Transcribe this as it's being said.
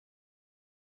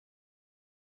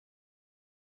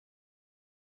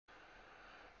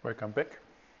Welcome back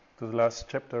to the last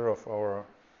chapter of our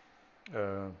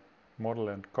model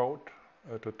and code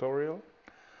tutorial.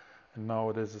 And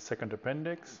now there's the second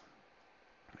appendix.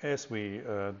 As we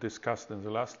discussed in the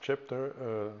last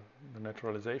chapter, the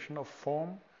naturalization of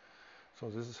form. So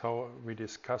this is how we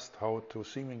discussed how to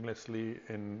seamlessly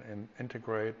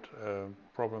integrate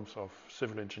problems of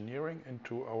civil engineering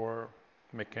into our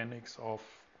mechanics of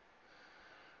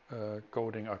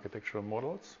coding architectural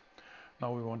models.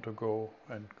 Now we want to go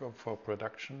for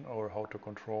production, or how to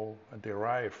control and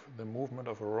derive the movement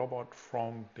of a robot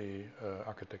from the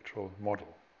architectural model.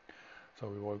 So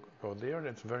we will go there, and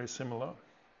it's very similar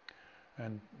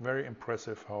and very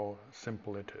impressive how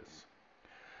simple it is.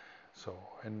 So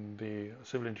in the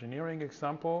civil engineering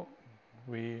example,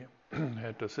 we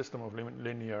had a system of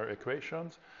linear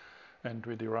equations, and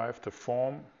we derived the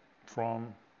form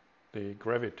from the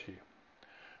gravity.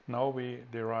 Now we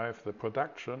derive the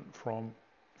production from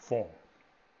form,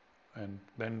 and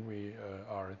then we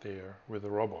are there with the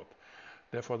robot.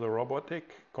 Therefore, the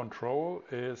robotic control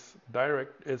is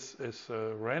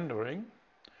rendering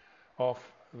of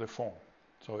the form.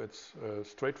 So it's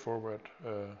straightforward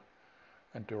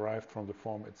and derived from the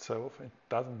form itself. It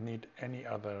doesn't need any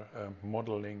other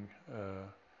modeling,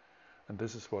 and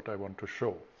this is what I want to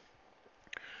show.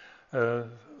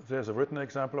 There's a written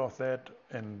example of that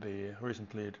in the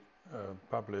recently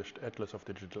published Atlas of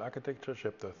Digital Architecture,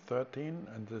 chapter 13,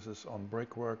 and this is on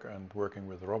brickwork and working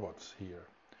with robots here.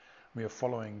 We are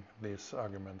following these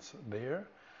arguments there.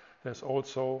 There's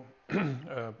also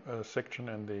a section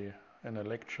in a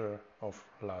lecture of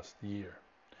last year.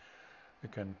 You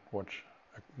can watch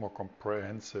a more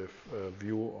comprehensive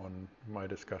view on my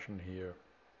discussion here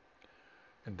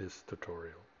in this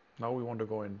tutorial. Now we want to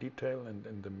go in detail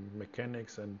in the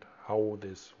mechanics and how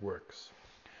this works.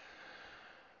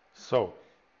 So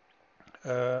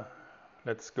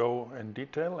let's go in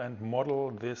detail and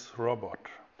model this robot.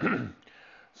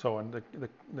 So and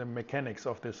the mechanics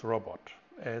of this robot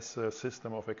as a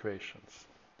system of equations.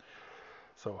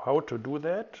 So how to do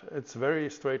that? It's very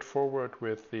straightforward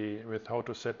with how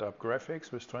to set up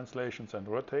graphics with translations and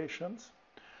rotations.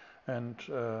 And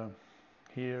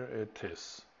here it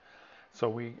is. So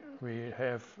we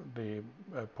have the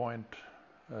point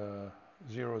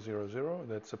 0, 0, 0.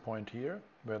 That's a point here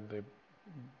where the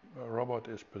robot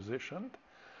is positioned.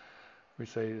 We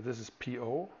say this is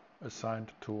PO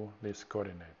assigned to this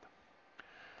coordinate.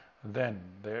 Then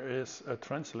there is a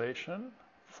translation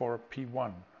for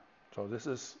P1. So this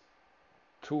is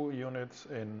 2 units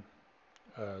in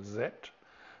Z.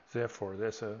 Therefore,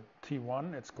 there's a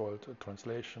T1. It's called a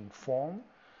translation form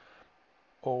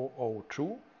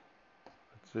 002.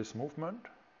 This movement,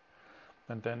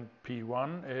 and then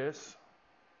P1 is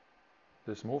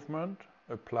this movement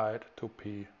applied to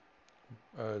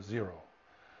P0.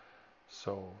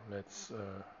 So let's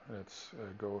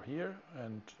go here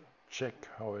and check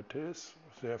how it is.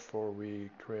 Therefore, we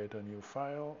create a new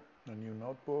file, a new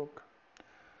notebook.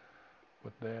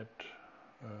 Put that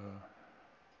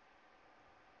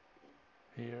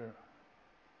here.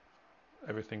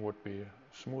 Everything would be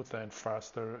smoother and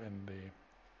faster in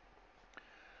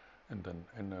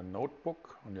a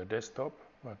notebook on your desktop,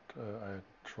 but I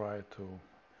try to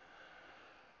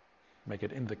make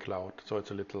it in the cloud, so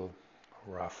it's a little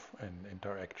rough in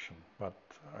interaction, but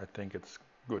I think it's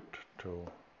good to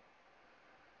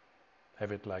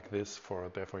have it like this,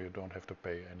 therefore you don't have to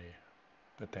pay any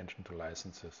attention to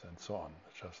licenses and so on.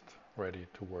 It's just ready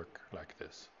to work like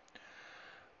this.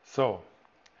 So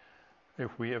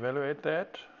if we evaluate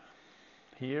that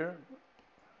here,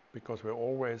 because we're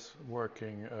always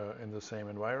working in the same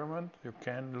environment, you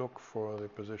can look for the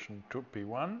position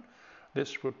 2P1.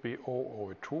 This would be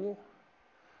 002.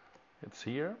 It's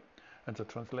here. And the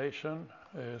translation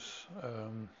is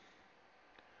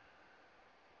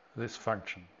this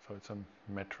function. So it's a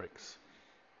matrix.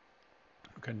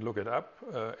 You can look it up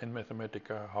in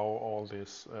Mathematica how all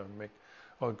these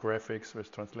all graphics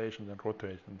with translations and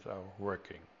rotations are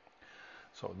working.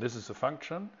 So this is a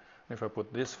function. If I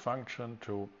put this function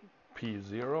to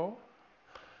P0,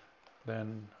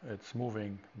 then it's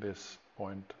moving this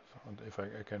point. And if I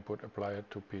can apply it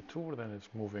to P2, then it's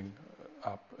moving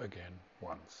up again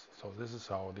once. So this is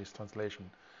how this translation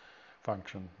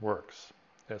function works.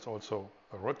 There's also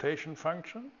a rotation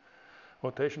function,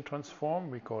 rotation transform.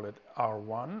 We call it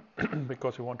R1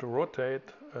 because we want to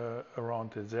rotate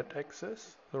around the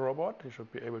Z-axis, the robot. You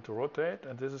should be able to rotate,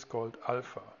 and this is called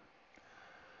alpha.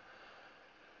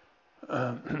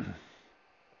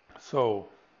 So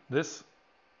this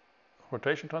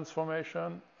rotation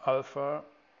transformation alpha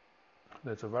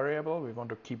That's a variable. We want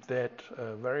to keep that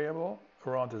variable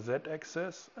around the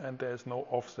z-axis, and there's no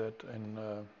offset in,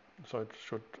 so it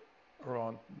should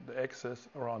around the axis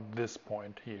around this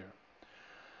point here.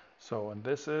 So, and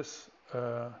this is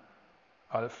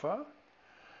alpha,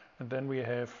 and then we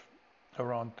have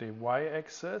around the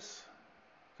y-axis.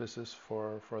 This is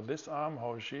for this arm,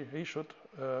 how he should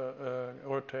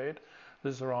rotate.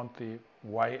 This is around the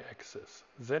y-axis,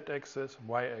 z-axis,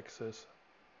 y-axis,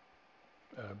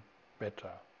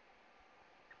 beta.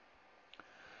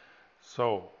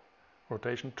 So,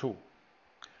 rotation 2.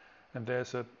 And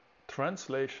there's a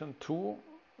translation 2.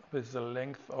 This is the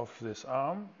length of this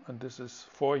arm, and this is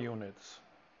 4 units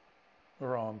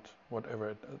around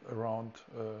whatever,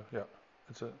 yeah,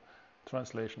 it's a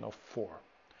translation of 4.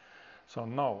 So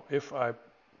now, if I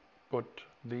put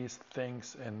these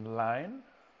things in line,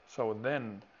 so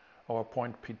then our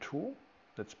point P2,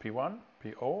 that's P1,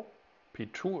 PO,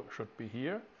 P2 should be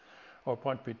here. Our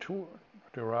point P2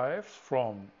 derives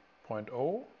from point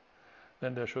O.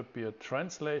 Then there should be a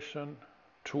translation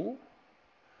 2.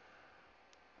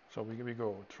 So we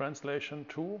go translation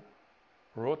 2,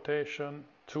 rotation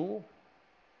 2,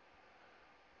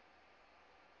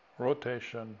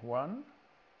 rotation 1,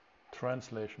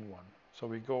 translation 1. So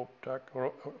we go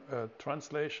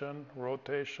translation,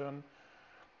 rotation,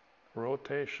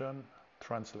 rotation,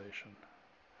 translation.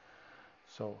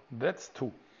 So that's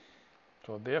 2.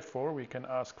 So therefore we can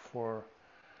ask for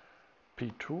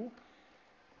P2.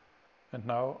 And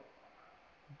now,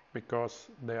 because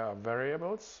there are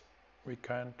variables, we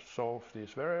can't solve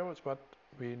these variables, but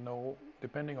we know,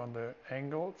 depending on the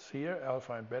angles here,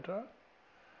 alpha and beta,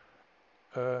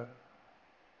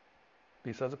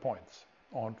 these are the points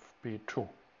on P2.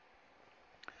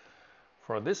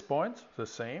 For this point, the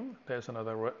same, there's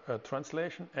another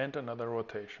translation and another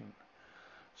rotation.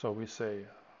 So we say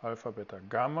alpha, beta,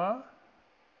 gamma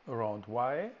around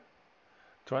y,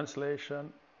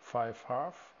 translation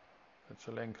 5/2, that's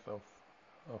the length of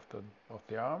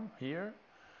the arm here,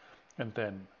 and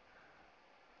then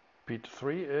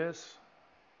P3 is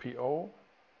PO,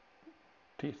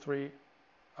 T3,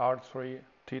 R3,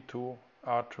 T2,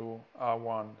 R2,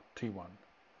 R1, T1.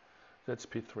 That's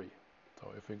P3.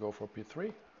 So if we go for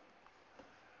P3,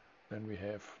 then we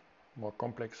have more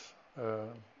complex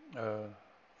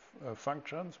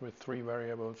functions with 3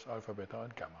 variables, alpha, beta,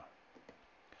 and gamma.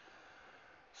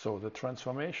 So the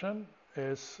transformation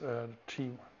is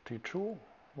T2,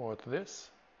 or this.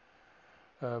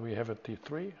 We have a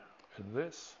T3 in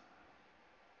this.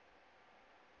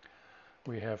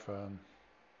 We have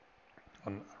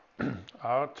an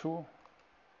R2,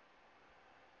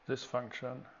 this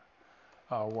function.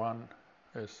 R1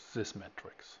 is this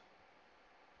matrix.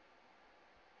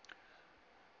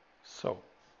 So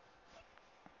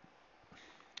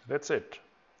that's it.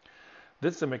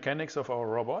 This is the mechanics of our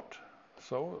robot.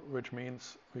 So, which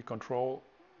means we control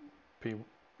P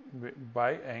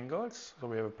by angles. So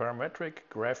we have a parametric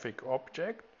graphic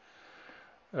object.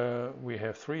 We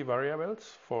have 3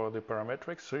 variables for the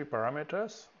parametrics, 3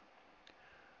 parameters.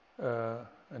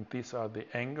 And these are the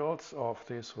angles of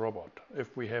this robot.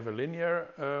 If we have a linear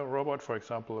robot, for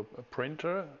example, a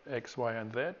printer, X, Y,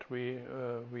 and Z,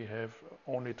 we have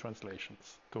only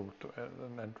translations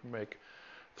and make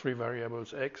 3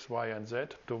 variables X, Y, and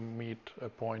Z to meet a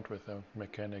point with the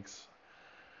mechanics.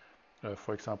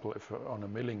 For example, if on a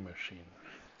milling machine.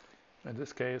 In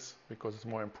this case, because it's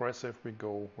more impressive, we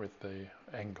go with the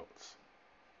angles.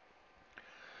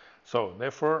 So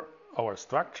therefore, our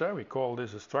structure, we call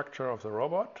this a structure of the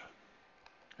robot.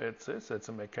 It's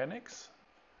a mechanics.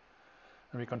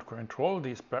 And we can control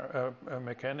these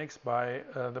mechanics by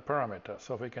the parameters.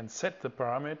 So we can set the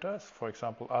parameters, for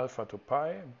example, alpha to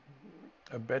pi,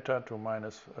 beta to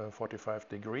minus 45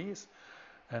 degrees,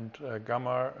 and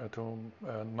gamma to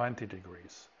 90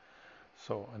 degrees.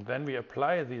 So, and then we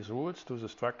apply these rules to the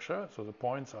structure. So the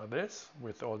points are this,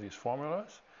 with all these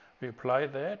formulas. We apply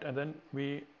that, and then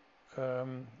we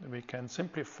can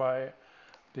simplify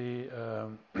the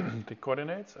the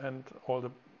coordinates and all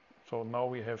the. So now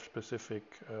we have specific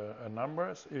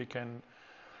numbers. We can.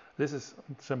 This is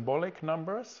symbolic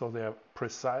numbers, so they are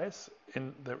precise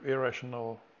in the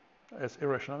irrational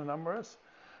numbers.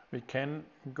 We can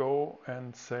go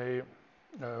and say,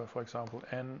 for example,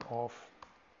 n of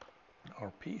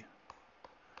Rp.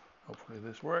 Hopefully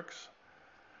this works,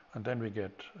 and then we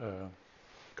get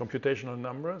computational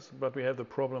numbers, but we have the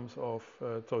problems of,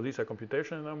 so these are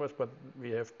computational numbers, but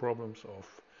we have problems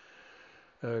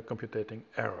of computing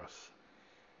errors.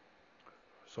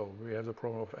 So we have the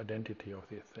problem of identity of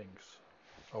these things,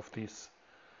 of these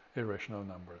irrational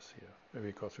numbers here.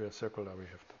 Because we are circular, we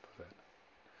have to do that.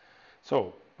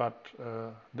 So, but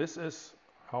this is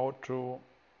how to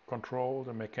control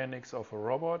the mechanics of a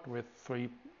robot with 3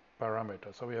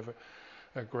 parameters. So we have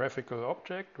a graphical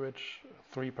object with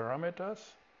 3 parameters,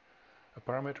 a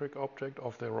parametric object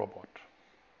of the robot.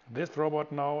 This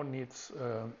robot now needs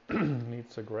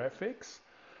needs a graphics.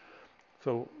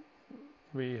 So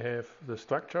we have the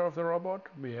structure of the robot,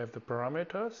 we have the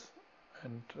parameters,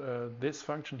 and this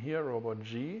function here, robot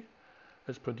G,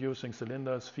 is producing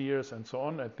cylinders, spheres, and so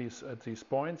on at these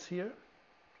points here.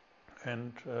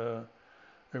 And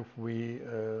if we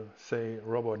say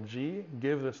robot G,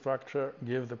 give the structure,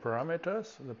 give the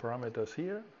parameters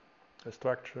here, the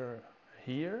structure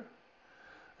here.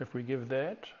 If we give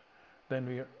that, then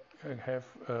we have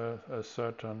a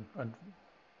certain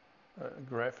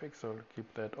graphic, so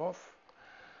keep that off.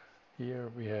 Here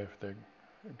we have the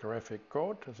graphic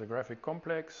code as a graphic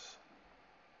complex.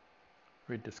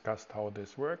 We discussed how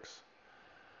this works.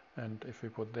 And if we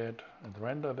put that and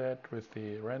render that with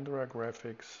the renderer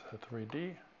graphics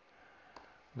 3D,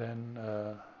 then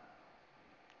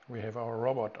we have our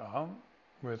robot arm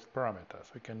with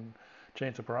parameters. We can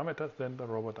change the parameters, then the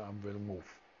robot arm will move.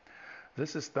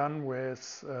 This is done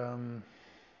with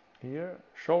here,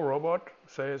 show robot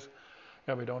says,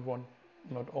 yeah, we don't want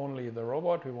not only the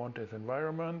robot, we want its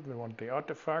environment, we want the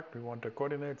artifact, we want the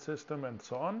coordinate system, and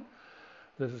so on.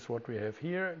 This is what we have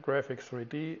here, graphics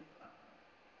 3D.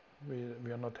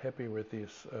 We are not happy with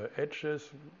these edges,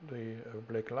 the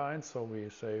black lines, so we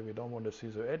say we don't want to see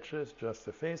the edges, just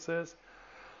the faces.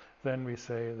 Then we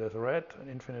say there's red, an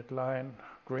infinite line,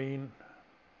 green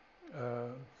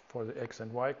for the x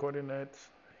and y coordinates,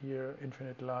 here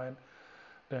infinite line.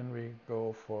 Then we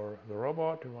go for the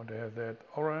robot, we want to have that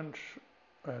orange,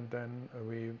 and then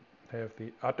we have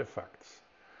the artifacts.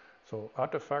 So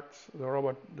artifacts,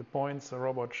 the points the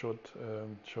robot should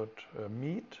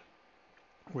meet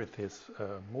with his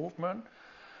movement.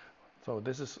 So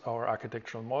this is our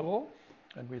architectural model,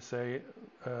 and we say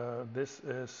this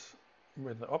is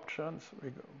with the options,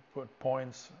 we put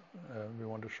points, we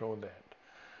want to show that.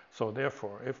 So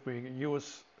therefore, if we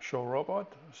use show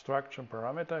robot, structure and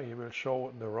parameter, he will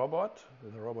show the robot.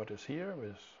 The robot is here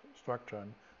with structure,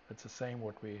 and it's the same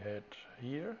what we had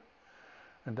here.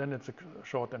 And then it's a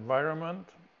short environment,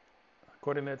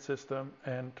 coordinate system,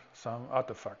 and some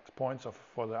artifacts, points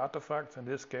for the artifacts. In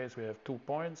this case, we have 2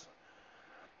 points,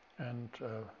 and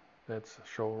let's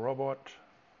show robot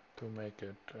to make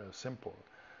it simple.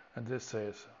 And this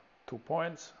says 2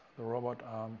 points, the robot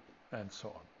arm, and so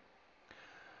on.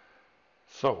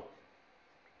 So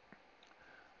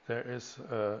there is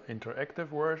an interactive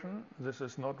version. This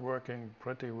is not working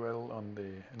pretty well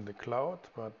in the cloud,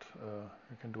 but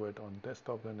you can do it on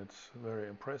desktop, then it's very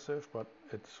impressive, but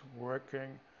it's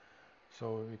working.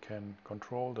 So we can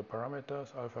control the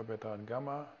parameters, alpha, beta, and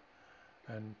gamma.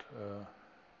 And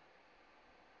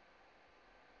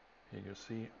here you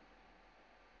see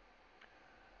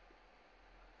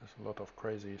there's a lot of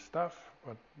crazy stuff,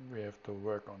 but we have to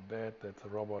work on that the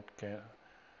robot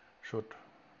should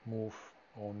move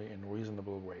only in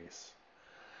reasonable ways.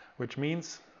 Which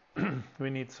means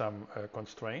we need some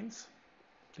constraints.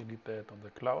 Delete that on the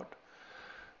cloud.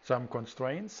 Some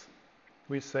constraints.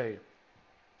 We say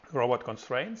robot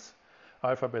constraints,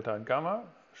 alpha, beta, and gamma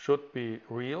should be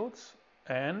reals,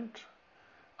 and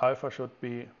alpha should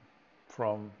be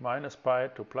from minus pi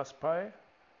to plus pi,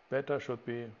 beta should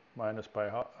be minus pi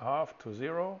half to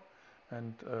 0,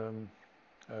 and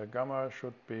gamma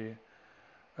should be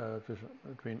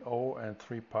between 0 and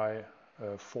 3 pi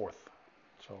fourth.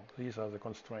 So these are the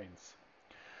constraints.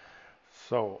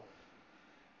 So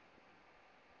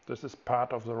this is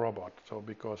part of the robot, so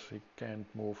because he can't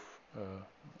move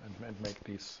and make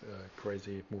these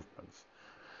crazy movements.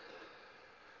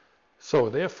 So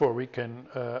therefore we can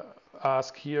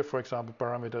ask here, for example,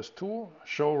 parameters 2,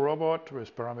 show robot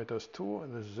with parameters 2,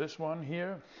 this is this one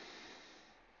here,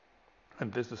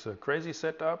 and this is a crazy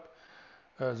setup.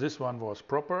 This one was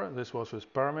proper, this was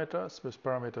with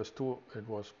parameters 2 it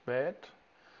was bad.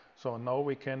 So now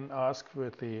we can ask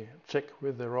check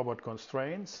with the robot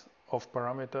constraints of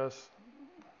parameters.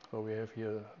 So we have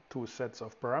here 2 sets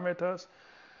of parameters,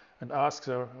 and ask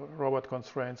the robot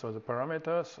constraints or the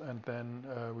parameters, and then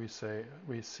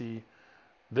we see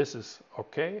this is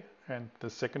okay, and the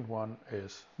second one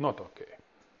is not okay,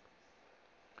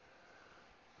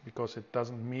 because it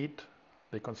doesn't meet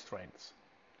the constraints,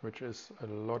 which is a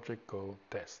logical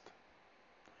test.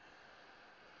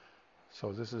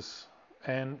 So this is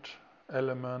and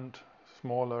element,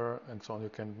 smaller, and so on. You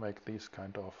can make these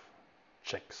kind of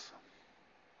checks.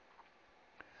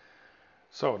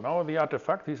 So now the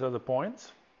artifact, these are the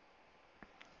points.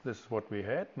 This is what we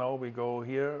had. Now we go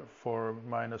here for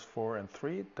 -4 and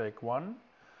 3, take one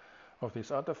of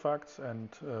these artifacts and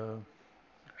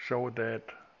show that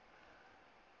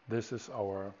this is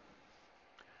our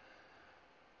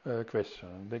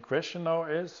question. The question now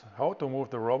is how to move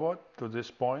the robot to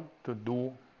this point to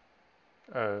do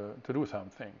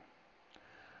something.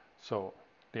 So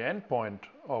the endpoint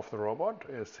of the robot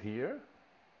is here.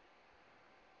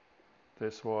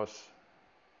 This was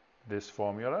this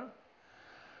formula.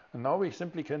 And now we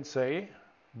simply can say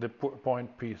the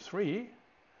point P3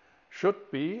 should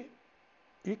be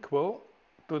equal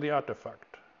to the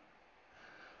artifact,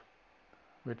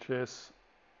 which is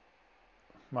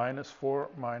 -4,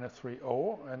 -3,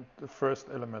 0, and the first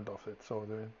element of it. So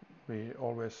we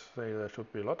always say there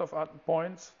should be a lot of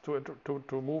points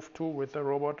to move to with the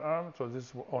robot arm. So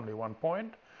this is only one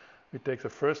point. We take the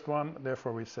first one,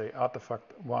 therefore we say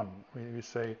artifact 1. We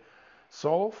say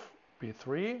solve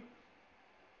P3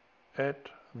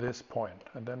 at this point,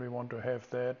 and then we want to have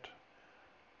that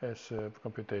as a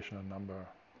computational number.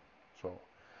 So,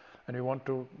 and we want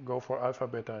to go for alpha,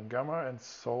 beta, and gamma and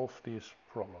solve these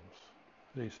problems,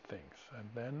 these things.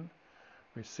 And then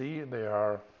we see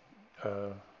there's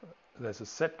a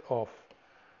set of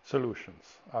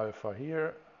solutions. Alpha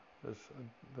here, there's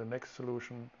the next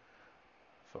solution.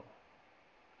 So,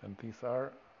 and these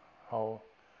are how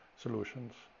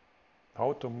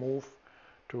to move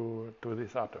to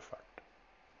this artifact.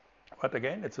 But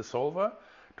again, it's a solver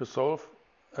to solve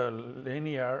a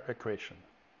linear equation.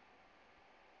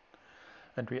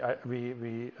 And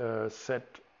we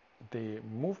set the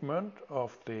movement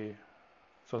of the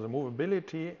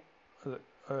movability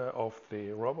of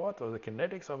the robot, or the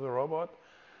kinetics of the robot,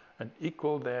 and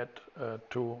equal that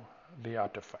to the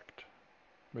artifact,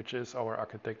 which is our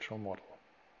architectural model,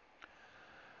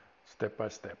 step by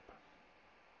step.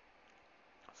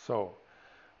 So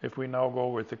if we now go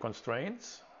with the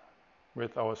constraints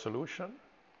with our solution,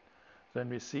 then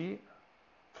we see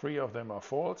 3 of them are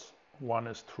false, 1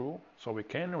 is true. So we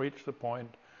can reach the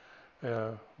point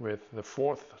with the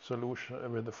fourth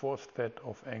solution, with the fourth set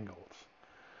of angles.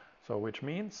 So which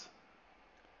means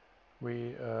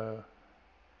we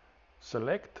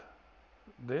select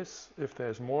this. If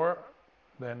there's more,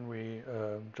 then we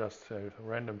just say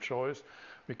random choice.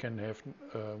 We can have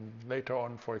later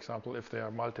on, for example, if there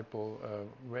are multiple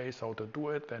ways how to do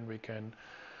it, then we can,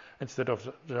 instead of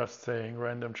just saying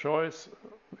random choice,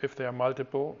 if there are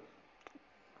multiple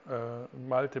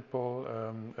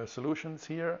solutions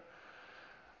here,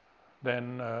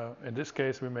 then in this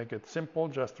case we make it simple,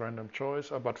 just random choice.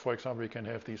 But for example, we can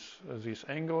have these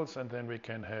angles, and then we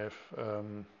can have,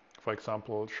 for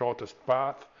example, shortest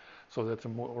path, so that the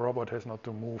robot has not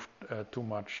to move too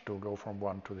much to go from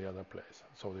one to the other place.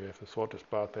 So we have the shortest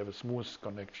path, they have a smooth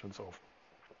connections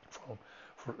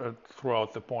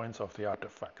throughout the points of the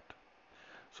artifact.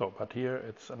 So, but here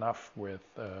it's enough with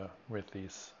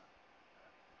this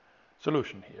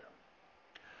solution here.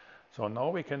 So now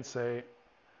we can say,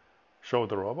 show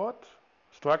the robot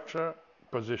structure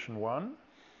position 1,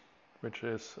 which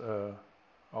is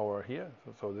our here.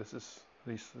 So this is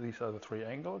these are the 3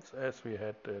 angles as we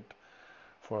had it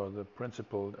for the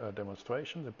principal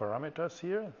demonstration. The parameters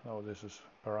here. Now this is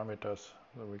parameters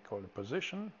that we call the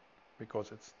position,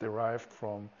 because it's derived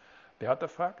from the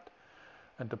artifact.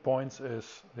 And the points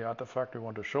is the artifact. We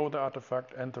want to show the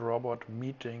artifact and the robot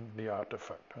meeting the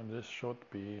artifact. And this should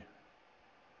be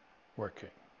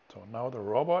working. So now the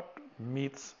robot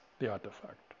meets the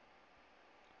artifact.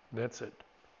 That's it.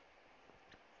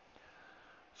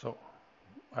 So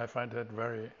I find that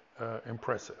very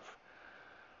impressive.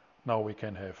 Now we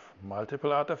can have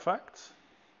multiple artifacts.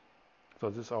 So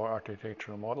this is our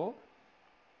architectural model.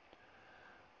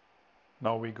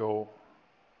 Now we go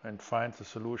and find the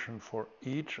solution for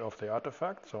each of the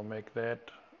artifacts. So make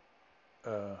that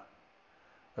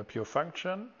a pure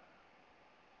function.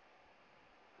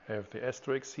 Have the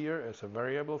asterisk here as a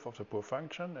variable of the pure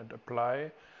function, and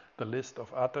apply the list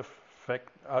of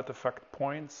artifact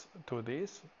points to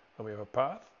these. So we have a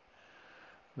path.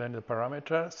 Then the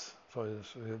parameters. So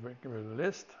this will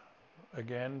list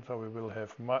again. So we will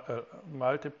have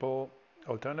multiple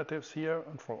alternatives here,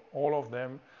 and for all of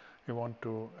them we want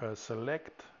to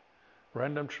select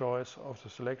random choice of the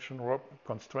selection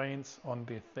constraints on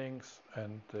the things,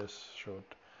 and this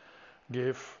should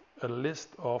give a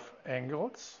list of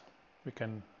angles. We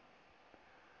can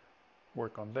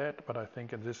work on that, but I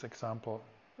think in this example,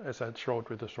 as I showed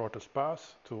with the shortest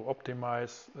path, to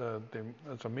optimize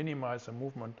to minimize the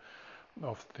movement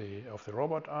of the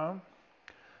robot arm.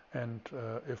 And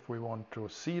if we want to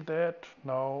see that,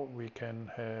 now we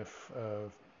can have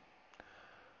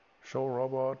show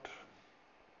robot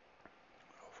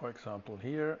for example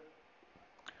here,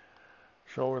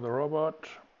 show the robot.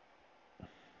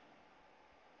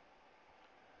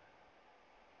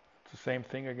 It's the same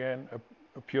thing again,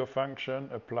 a pure function,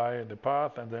 apply the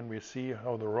path, and then we see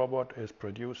how the robot is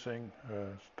producing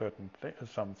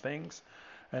some things,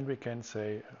 and we can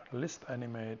say list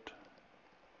animate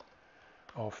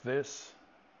of this,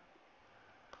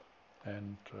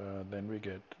 and then we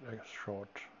get a short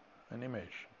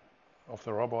animation of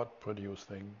the robot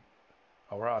producing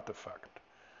our artifact.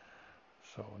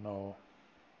 So now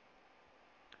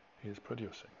he is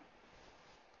producing.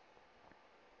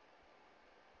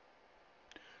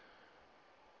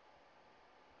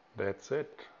 That's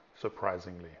it,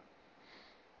 surprisingly.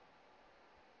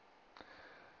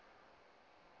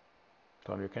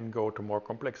 So you can go to more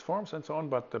complex forms and so on,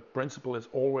 but the principle is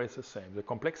always the same. The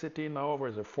complexity now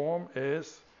with the form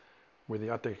is with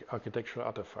the architectural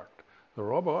artifact. The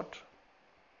robot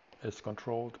is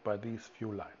controlled by these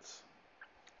few lines.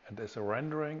 And there's a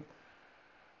rendering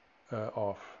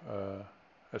of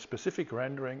a specific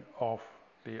rendering of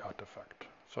the artifact.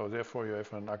 So therefore you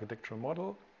have an architectural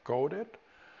model coded,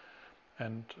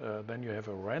 and then you have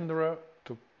a renderer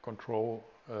to control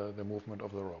the movement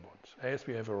of the robots. As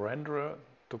we have a renderer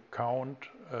to count,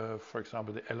 for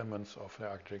example, the elements of the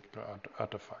architectural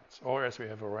artifacts, or as we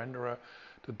have a renderer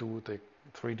to do the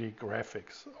 3D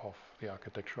graphics of the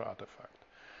architectural artifact.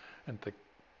 And the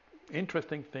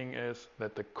interesting thing is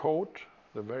that the code,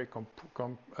 the very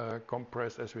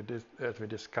compressed, as we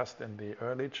discussed in the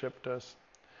early chapters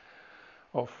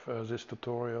of this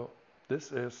tutorial,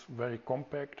 this is very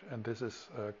compact, and this is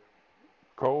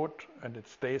code, and it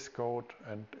stays code,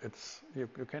 and you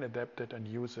can adapt it and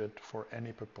use it for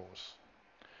any purpose.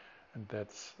 And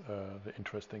that's the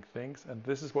interesting things, and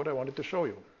this is what I wanted to show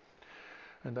you.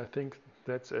 And I think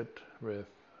that's it with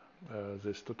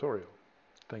this tutorial.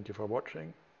 Thank you for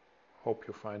watching. Hope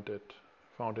you found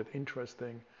it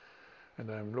interesting,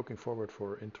 and I'm looking forward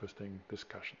for interesting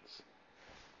discussions.